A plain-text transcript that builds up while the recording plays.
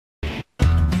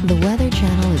The Weather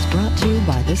Channel is brought to you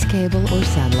by this cable or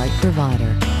satellite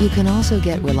provider. You can also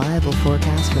get reliable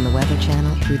forecasts from the Weather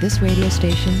Channel through this radio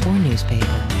station or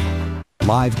newspaper.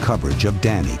 Live coverage of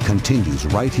Danny continues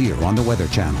right here on the Weather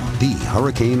Channel, the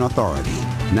Hurricane Authority.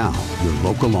 Now, your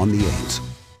local on the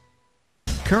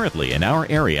 8s. Currently in our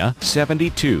area,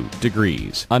 72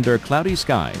 degrees under cloudy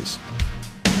skies.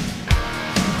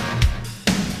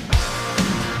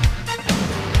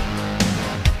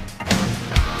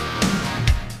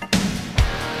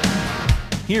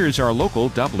 Here's our local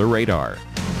Doppler radar.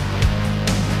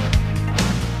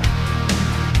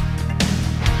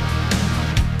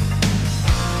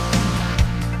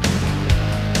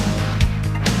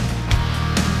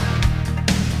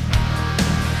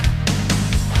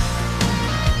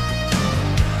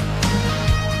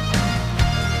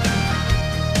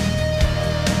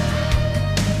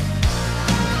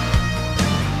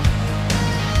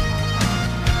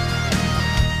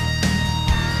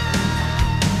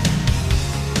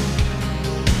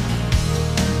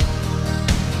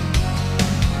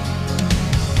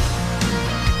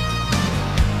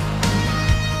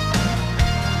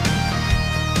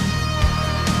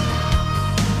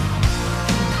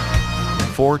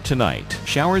 For tonight,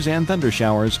 showers and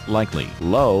thundershowers likely.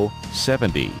 Low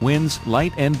 70. Winds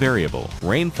light and variable.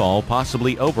 Rainfall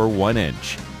possibly over 1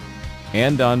 inch.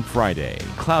 And on Friday,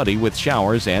 cloudy with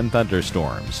showers and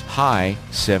thunderstorms. High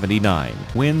 79.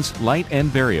 Winds light and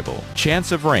variable.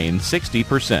 Chance of rain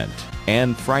 60%.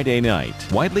 And Friday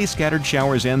night, widely scattered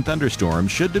showers and thunderstorms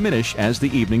should diminish as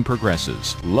the evening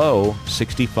progresses. Low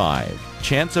 65.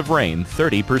 Chance of rain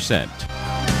 30%.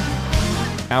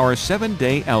 Our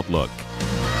 7-day outlook.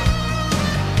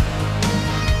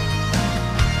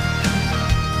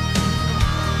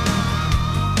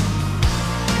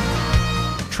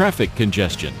 Traffic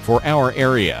congestion for our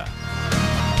area.